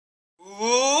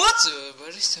What's up,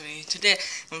 buddy? So today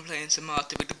I'm playing some more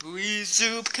with the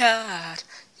supercard.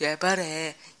 Yeah,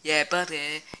 buddy. Yeah,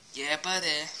 buddy. Yeah, buddy.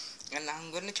 And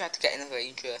I'm gonna try to get in a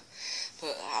ranger,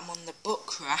 but I'm on the butt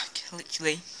crack,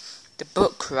 literally, the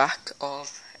butt crack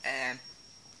of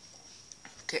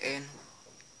getting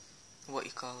what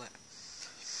you call it.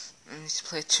 I need to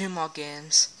play 2 more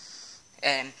games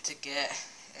to get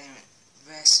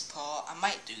rare support. I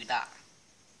might do that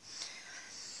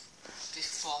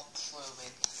before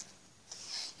throwing.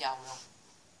 Yeah, I will.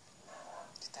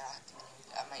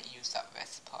 I might use that rare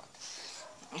support.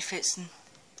 If it's,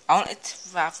 I want it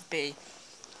to rather be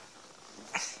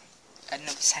another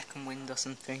second wind or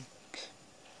something,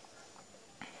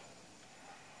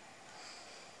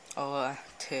 or a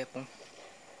table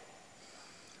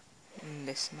in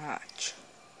this match.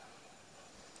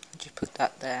 Just put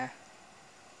that there.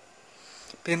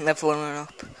 Been leveling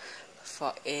up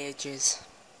for ages.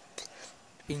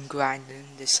 Been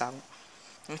grinding this out.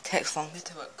 It takes longer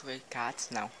to upgrade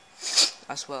cards now,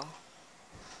 as well.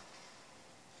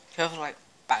 So I was like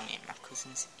banging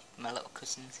my little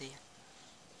cousins here.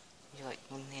 You're like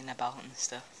running about and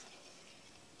stuff.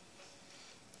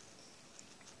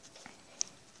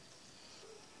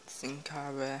 I think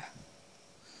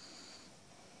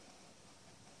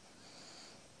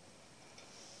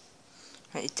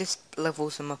it just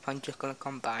levels them up. I'm just gonna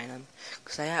combine them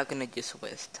because I am gonna just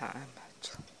waste time.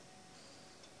 Actually.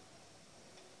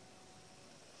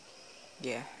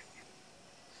 Yeah.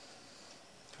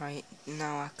 Right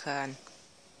now I can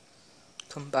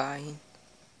combine.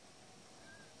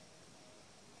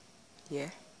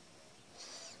 Yeah.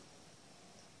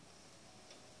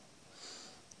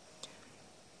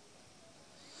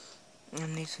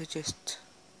 And these are just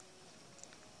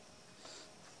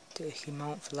the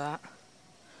amount for that.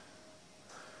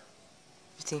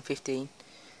 15,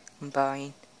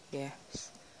 combine,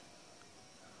 yes.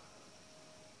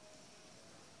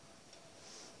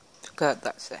 Forgot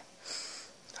that's it.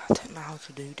 I don't know how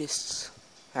to do this.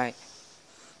 Right.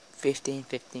 15,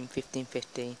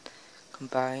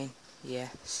 combine,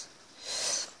 yes.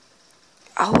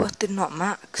 Oh, I did not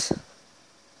max.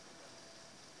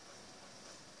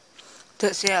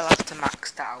 Don't say I'll have to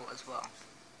max that out as well.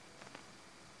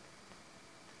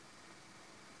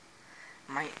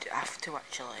 Might have to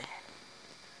actually.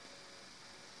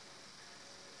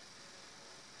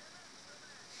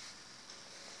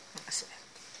 That's it.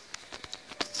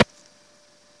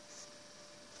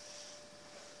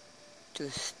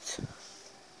 Just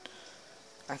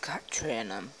I can't train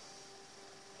them,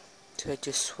 so I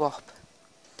just swap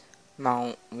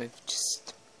mount with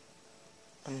just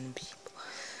random people.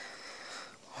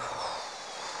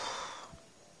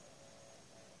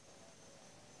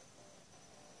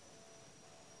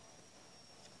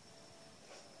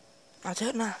 I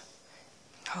don't know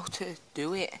how to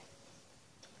do it.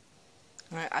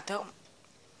 Right, I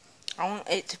want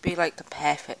it to be like the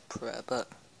perfect pro, but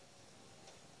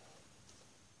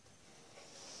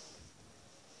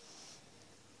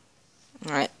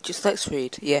right, just let's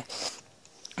read. Yeah,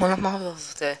 one of my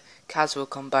of the cards will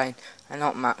combine are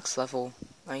not max level.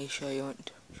 Are you sure you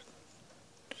want?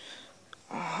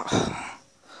 Oh,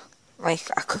 like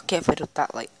I could get rid of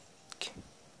that, like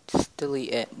just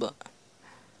delete it, but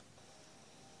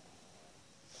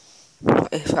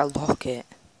what if I lock it?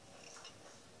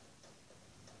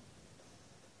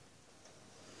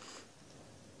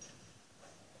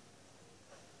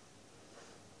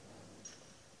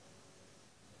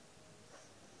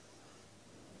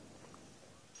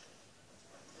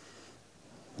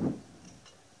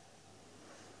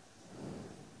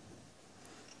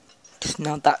 Just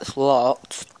now that's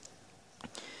locked.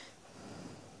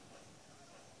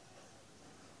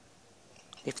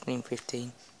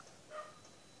 15.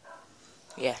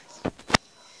 Yeah.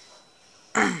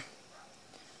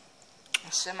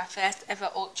 So my first ever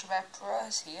ultra rare pro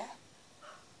is here.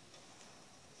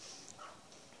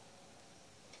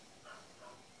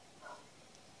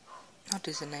 Now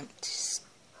there's an empty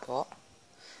spot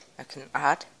I can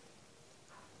add.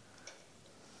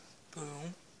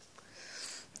 Boom.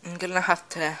 I'm gonna have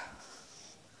to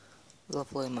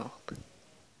level him up.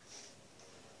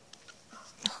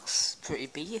 Looks pretty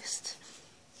beast.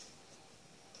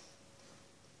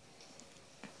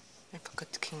 If I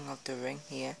got the King of the Ring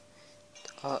here,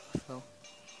 the artful.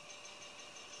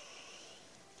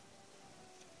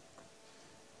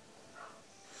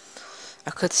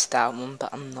 I could start one,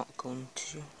 but I'm not going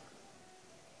to.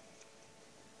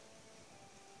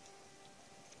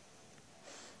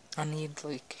 I need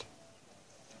like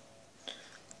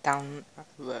down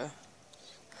row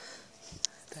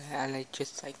there, and I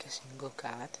just like a single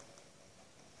card.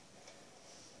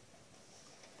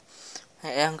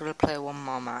 Hey, I'm gonna play one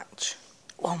more match.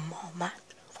 One more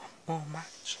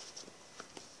match.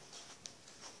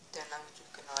 Then I'm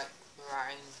just gonna like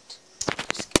grind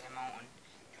this game out and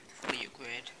fully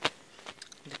upgrade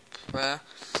the pro.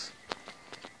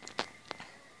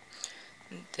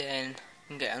 And then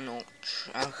get an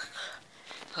ultra.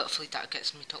 Hopefully that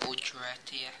gets me to ultra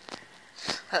tier.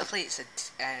 Hopefully it's a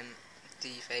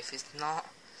diva. If it's not,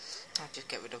 I'll just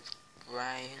get rid of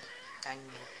Brian.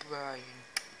 Brian.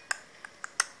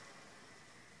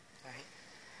 Right.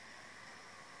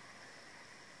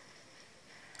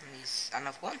 And he's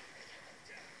another one.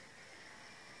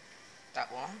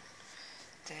 That one.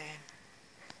 Then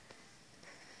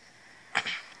I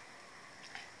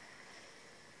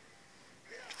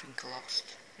think I lost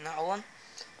another one.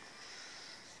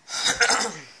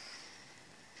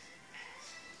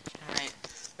 Right,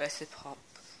 recipe pop.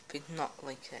 Did not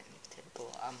like anything,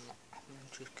 but I'm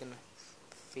just gonna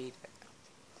feed it.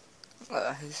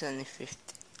 Oh, it's only 50.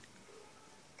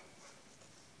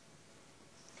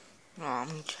 No,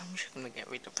 I'm just gonna get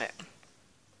rid of it.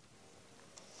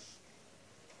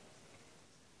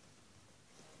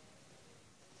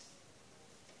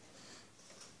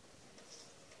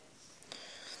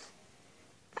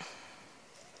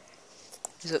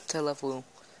 He's up to level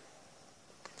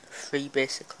 3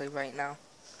 basically right now.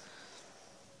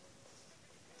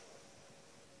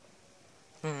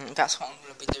 That's what I'm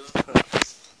gonna be doing for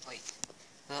like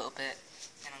a little bit,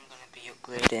 and I'm gonna be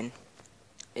upgrading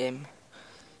him,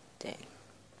 then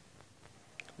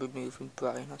removing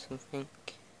Brian or something.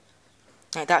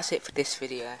 Right, that's it for this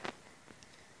video.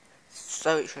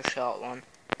 So it's a short one.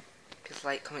 Just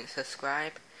like, comment,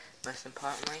 subscribe. Most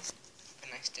importantly, have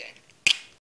a nice day.